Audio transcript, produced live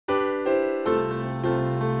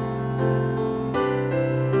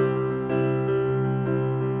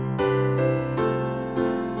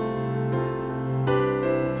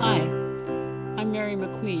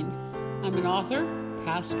author,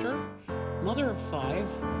 pastor, mother of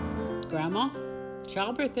 5, grandma,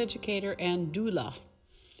 childbirth educator, and doula.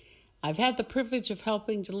 I've had the privilege of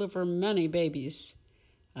helping deliver many babies.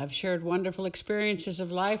 I've shared wonderful experiences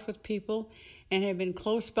of life with people and have been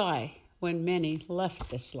close by when many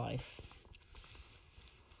left this life.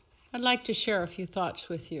 I'd like to share a few thoughts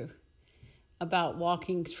with you about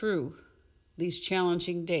walking through these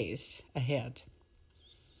challenging days ahead.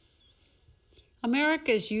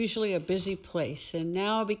 America is usually a busy place, and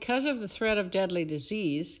now because of the threat of deadly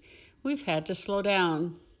disease, we've had to slow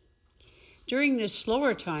down. During this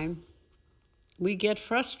slower time, we get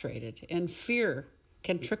frustrated and fear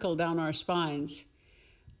can trickle down our spines.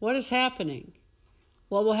 What is happening?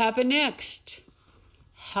 What will happen next?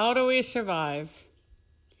 How do we survive?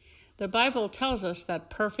 The Bible tells us that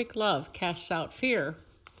perfect love casts out fear.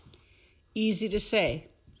 Easy to say,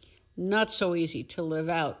 not so easy to live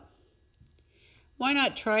out. Why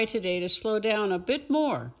not try today to slow down a bit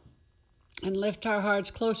more and lift our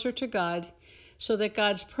hearts closer to God so that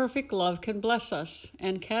God's perfect love can bless us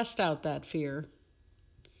and cast out that fear?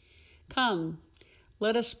 Come,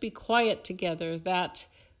 let us be quiet together that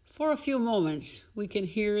for a few moments we can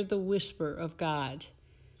hear the whisper of God.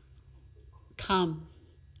 Come,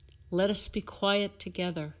 let us be quiet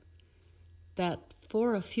together that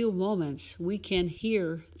for a few moments we can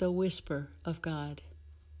hear the whisper of God.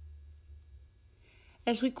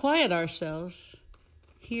 As we quiet ourselves,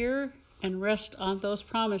 hear and rest on those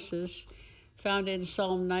promises found in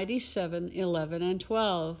Psalm 97, 11, and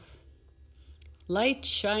 12. Light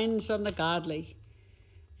shines on the godly,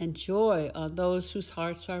 and joy on those whose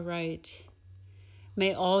hearts are right.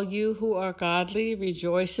 May all you who are godly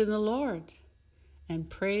rejoice in the Lord and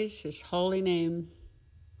praise his holy name.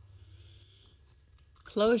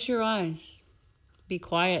 Close your eyes. Be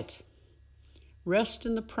quiet. Rest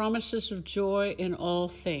in the promises of joy in all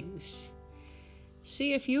things.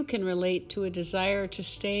 See if you can relate to a desire to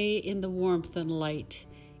stay in the warmth and light,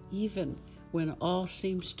 even when all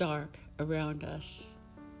seems dark around us.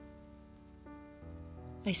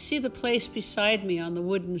 I see the place beside me on the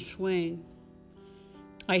wooden swing.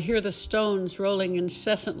 I hear the stones rolling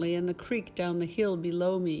incessantly in the creek down the hill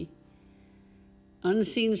below me.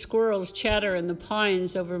 Unseen squirrels chatter in the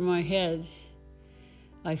pines over my head.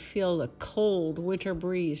 I feel the cold winter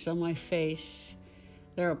breeze on my face.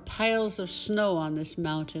 There are piles of snow on this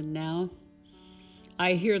mountain now.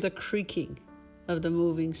 I hear the creaking of the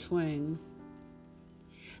moving swing.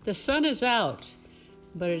 The sun is out,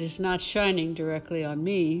 but it is not shining directly on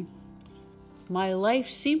me. My life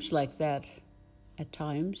seems like that at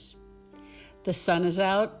times. The sun is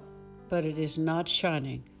out, but it is not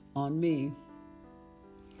shining on me.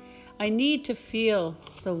 I need to feel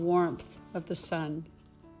the warmth of the sun.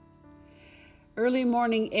 Early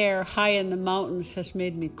morning air high in the mountains has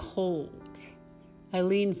made me cold. I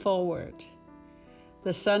lean forward.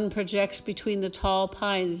 The sun projects between the tall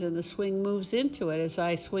pines and the swing moves into it as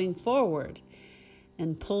I swing forward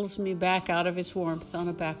and pulls me back out of its warmth on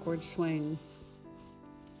a backward swing.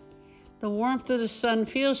 The warmth of the sun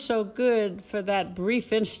feels so good for that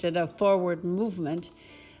brief instant of forward movement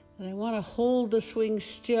that I want to hold the swing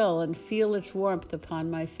still and feel its warmth upon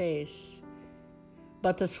my face.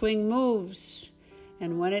 But the swing moves,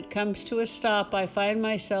 and when it comes to a stop, I find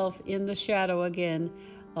myself in the shadow again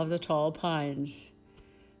of the tall pines.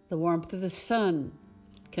 The warmth of the sun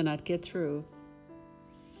cannot get through.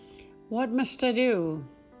 What must I do?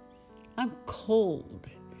 I'm cold.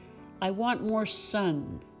 I want more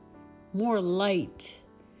sun, more light.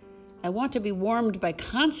 I want to be warmed by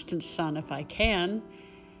constant sun if I can.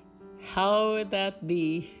 How would that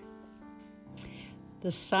be?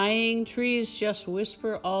 The sighing trees just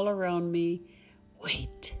whisper all around me,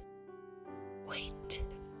 wait, wait,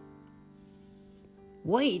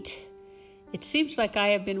 wait. It seems like I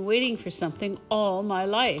have been waiting for something all my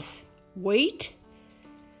life. Wait?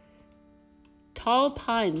 Tall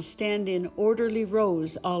pines stand in orderly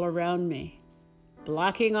rows all around me,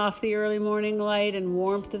 blocking off the early morning light and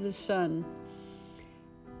warmth of the sun.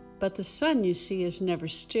 But the sun, you see, is never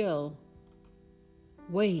still.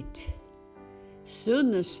 Wait.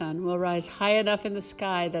 Soon the sun will rise high enough in the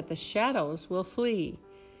sky that the shadows will flee.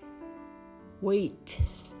 Wait.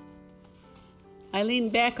 I lean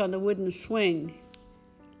back on the wooden swing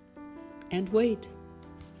and wait.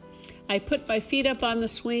 I put my feet up on the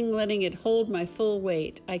swing, letting it hold my full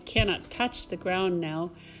weight. I cannot touch the ground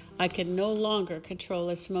now. I can no longer control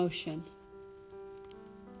its motion.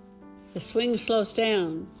 The swing slows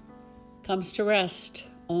down, comes to rest,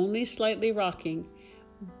 only slightly rocking,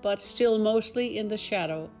 but still mostly in the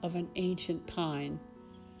shadow of an ancient pine.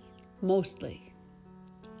 Mostly.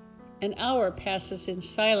 An hour passes in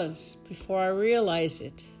silence before I realize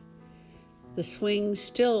it. The swing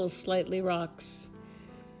still slightly rocks.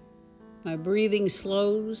 My breathing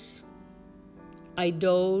slows. I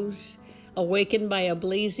doze, awakened by a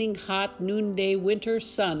blazing hot noonday winter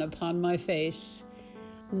sun upon my face.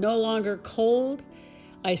 No longer cold,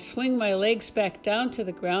 I swing my legs back down to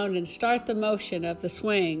the ground and start the motion of the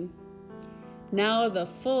swing. Now the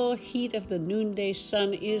full heat of the noonday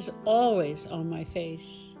sun is always on my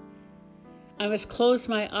face. I must close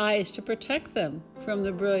my eyes to protect them from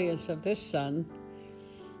the brilliance of this sun.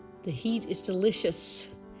 The heat is delicious,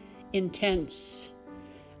 intense.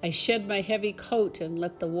 I shed my heavy coat and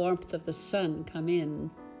let the warmth of the sun come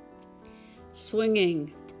in.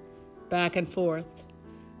 Swinging back and forth,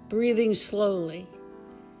 breathing slowly,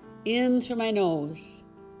 in through my nose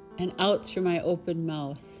and out through my open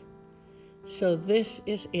mouth. So this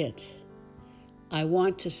is it. I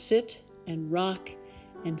want to sit and rock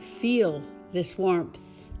and feel this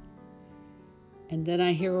warmth. And then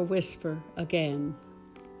I hear a whisper again.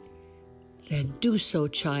 Then do so,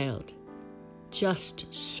 child.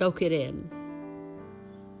 Just soak it in.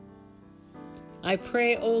 I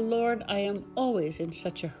pray, O Lord, I am always in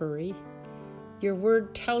such a hurry. Your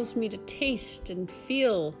word tells me to taste and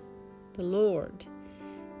feel the Lord,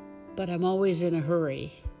 but I'm always in a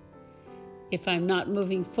hurry. If I'm not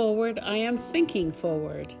moving forward, I am thinking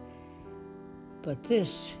forward. But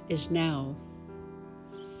this is now.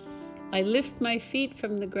 I lift my feet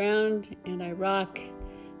from the ground and I rock,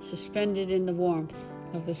 suspended in the warmth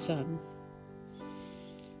of the sun.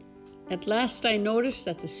 At last I notice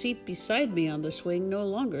that the seat beside me on the swing no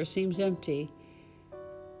longer seems empty.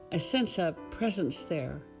 I sense a presence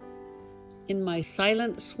there, in my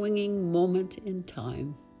silent swinging moment in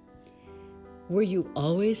time. Were you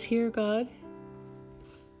always here, God?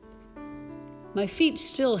 My feet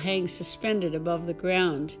still hang suspended above the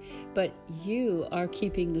ground, but you are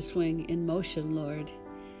keeping the swing in motion, Lord.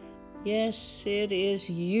 Yes, it is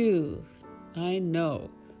you, I know,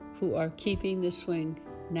 who are keeping the swing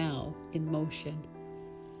now in motion.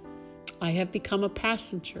 I have become a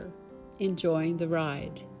passenger, enjoying the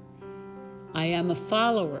ride. I am a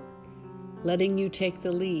follower, letting you take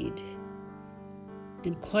the lead.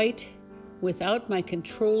 And quite without my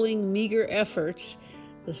controlling meager efforts,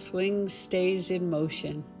 the swing stays in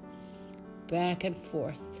motion, back and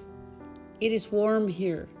forth. It is warm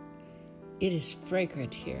here. It is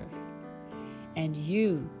fragrant here. And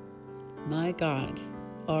you, my God,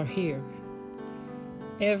 are here.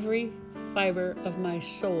 Every fiber of my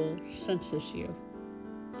soul senses you.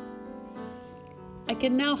 I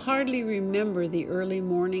can now hardly remember the early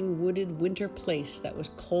morning wooded winter place that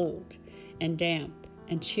was cold and damp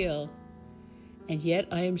and chill, and yet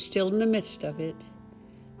I am still in the midst of it.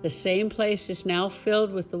 The same place is now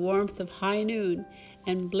filled with the warmth of high noon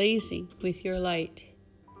and blazing with your light.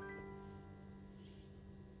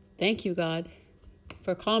 Thank you, God,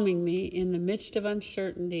 for calming me in the midst of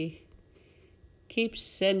uncertainty. Keep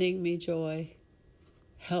sending me joy.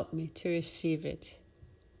 Help me to receive it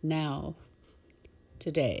now,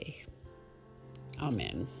 today.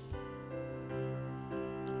 Amen.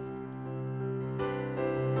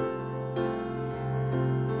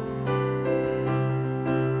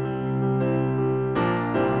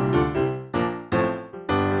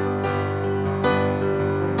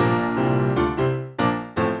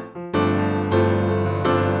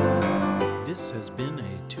 This has been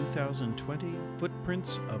a 2020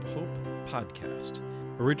 Footprints of Hope podcast.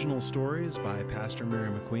 Original stories by Pastor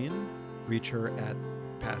Mary McQueen. Reach her at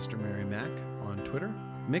Pastor Mary Mac on Twitter.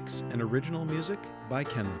 Mix and original music by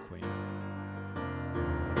Ken McQueen.